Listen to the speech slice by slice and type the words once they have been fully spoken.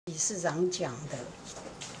事长讲的。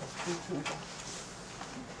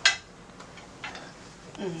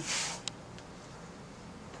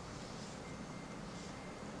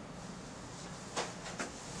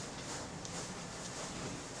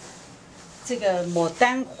这个牡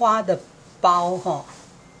丹花的苞哈，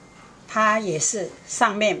它也是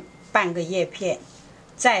上面半个叶片，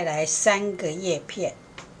再来3个叶片，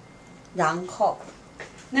然后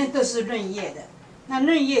那都是嫩叶的。那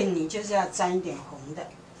嫩叶你就是要沾一点红的，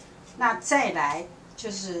那再来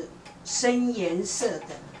就是深颜色的，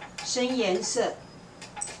深颜色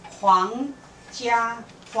黄加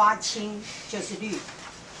花青就是绿，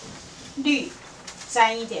绿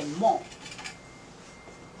沾一点墨，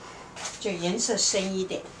就颜色深一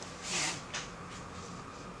点。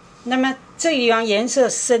那么这地方颜色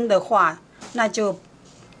深的话，那就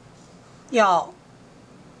要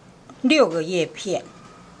6个叶片，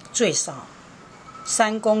最少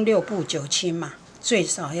3公6部9卿嘛，最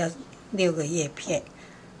少要6个叶片，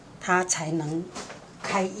它才能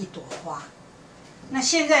开一朵花。那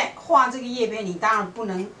现在画这个叶片，你当然不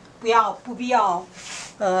必要，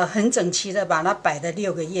很整齐的把它摆的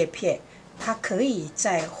6个叶片，它可以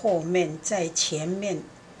在后面、在前面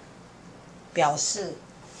表示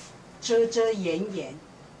遮遮掩掩。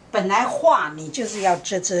本来画你就是要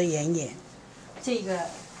遮遮掩掩，这个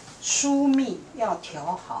疏密要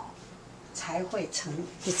调好，才会成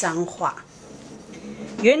一张画。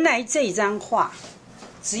原来这张画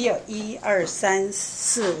只有1、2、3、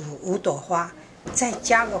4、5朵花，再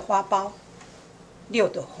加个花苞，6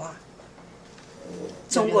朵花。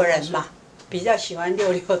中国人嘛，比较喜欢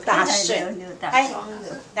六六大顺。哎，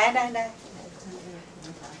来，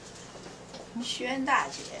宣大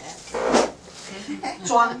姐，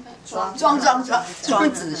庄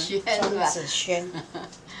子轩，庄子轩。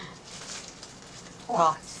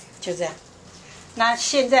好，就这样。那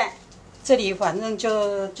现在这里反正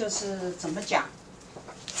就是怎么讲，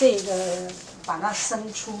这个把它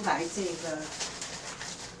生出来，这个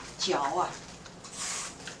角啊，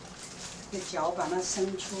这个角把它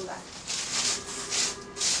生出来。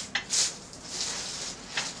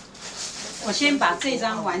我先把这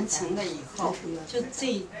张完成了以后，就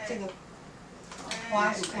这个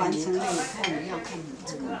花完成了以后，你要看你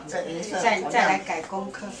这个，再来改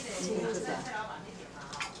功课。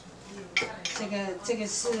这个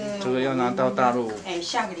是这个要拿到大陆。哎，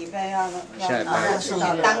下个礼拜要拿送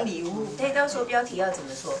当礼物。对，到时候标题要怎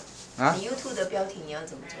么做？啊？你 YouTube 的标题你要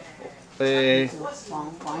怎么做？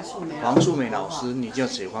黄素梅老师，你就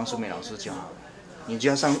写黄素梅老师就好。你只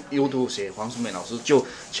要上 YouTube 写黄素梅老师，就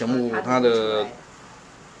全部他的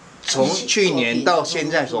从去年到现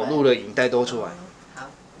在所录的影带都出来。好。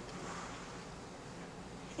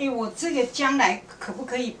哎，我这个将来可不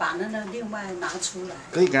可以把那个另外拿出来？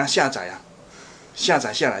可以给他下载啊，下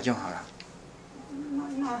载下来就好了。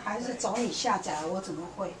那还是找你下载，我怎么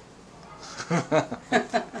会？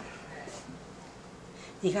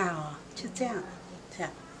你看啊，就这样，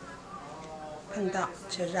碰到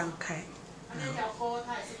就让开。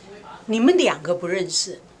你们2个不认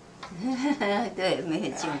识？对，没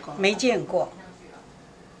有见过。没见过。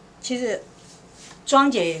其实，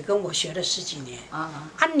庄姐也跟我学了10几年。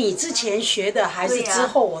啊，你之前学的还是之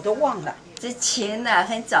后我都忘了。之前的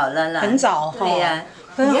很早了啦。很早哈。对呀。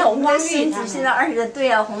你看洪方玉，孙子现在20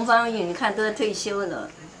对啊，洪方玉你看都退休了，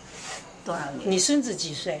多少年？你孙子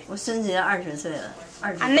几岁？我孙子20岁了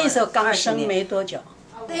，20。那时候刚生没多久。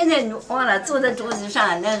对对，忘了坐在桌子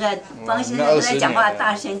上，那个方先生跟他讲话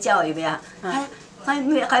大声叫，有没有？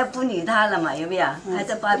还不理他了嘛，有没有？还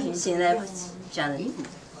在发脾气呢，讲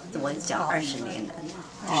怎么讲20年了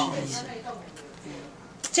？20年。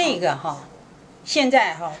这个哈，现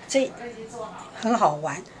在哈这很好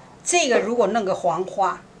玩。这个如果弄个黄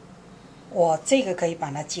花，我这个可以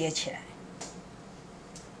把它接起来。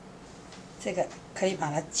这个可以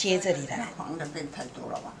把它接这里来。黄的变太多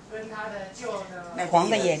了吧？黄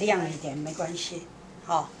的也亮一点，没关系。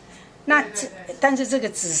好，那但是这个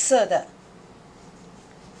紫色的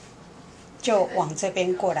就往这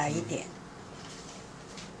边过来一点。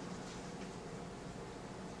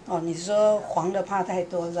哦，你说黄的怕太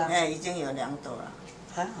多是吧？哎，已经有2朵了。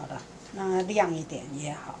还好了，让它亮一点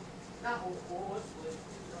也好。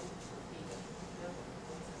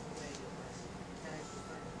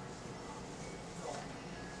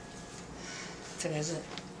这个是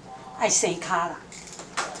爱生卡啦，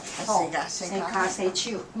生卡生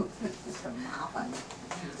手，很麻烦。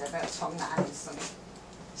你这个从哪里生？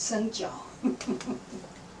生脚。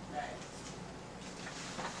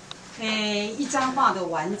一张画的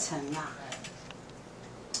完成啊，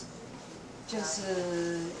就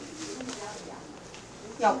是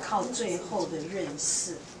要靠最后的认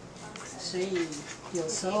识。所以有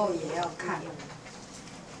时候也要看。没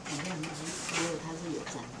有，它是有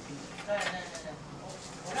占地。对。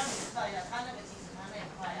我让你知道一下，它那个其实它那一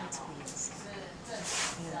块啊，是正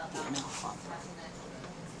式的别那画。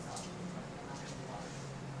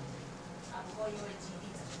不过因为基地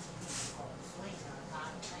整个基地以后，所以呢，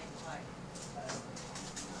它那一块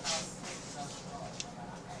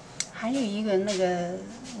还有一个那个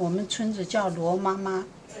我们村子叫罗妈妈，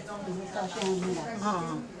你们到现在没来？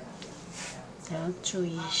嗯。你要注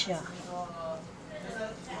意一下。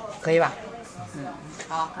可以吧？嗯，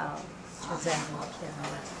好，好，就这样。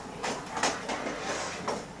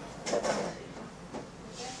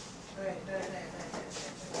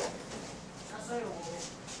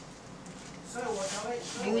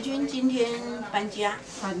刘军今天搬家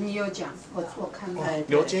啊，你有讲，我看到。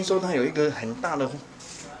刘军说他有一个很大的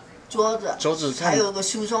桌子，还有个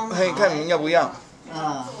梳妆台，看你们要不要？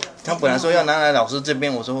他本来说要拿来老师这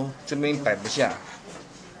边，我说这边摆不下。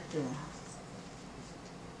对。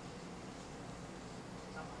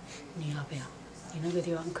你要不要？你那个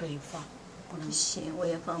地方可以放，不能。不行，我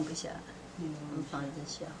也放不下。放得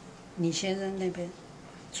下。你先生那边。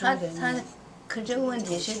他，可这个问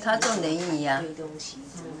题是他坐轮椅呀。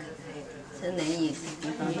这轮椅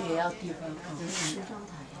地方也要地方。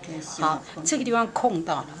好，这个地方空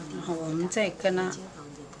到了，然后我们再跟他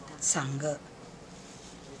赏个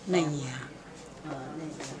嫩芽。嫩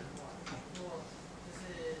芽。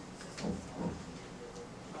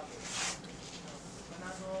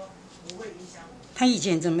他以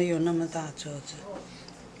前怎么有那么大桌子？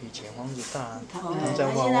以前房子大，他现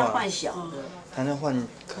在换小的。他在换，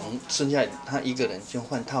可能剩下他一个人就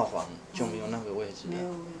换套房，就没有那个位置了。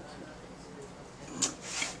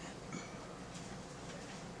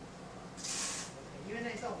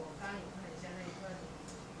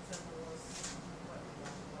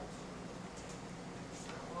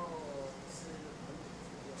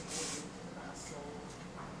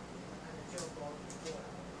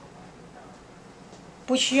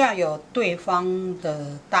不需要有对方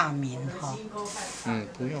的大名哈。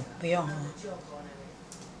不用。不用哈。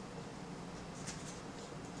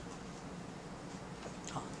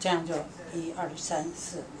好，这样就1、2、3、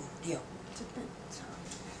4、5、6。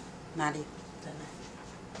哪里？在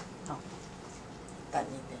哪？好，淡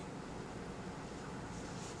一点。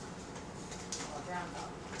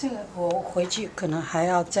这个我回去可能还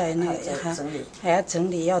要再那个还要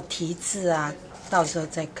整理，要题字啊，到时候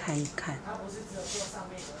再看一看。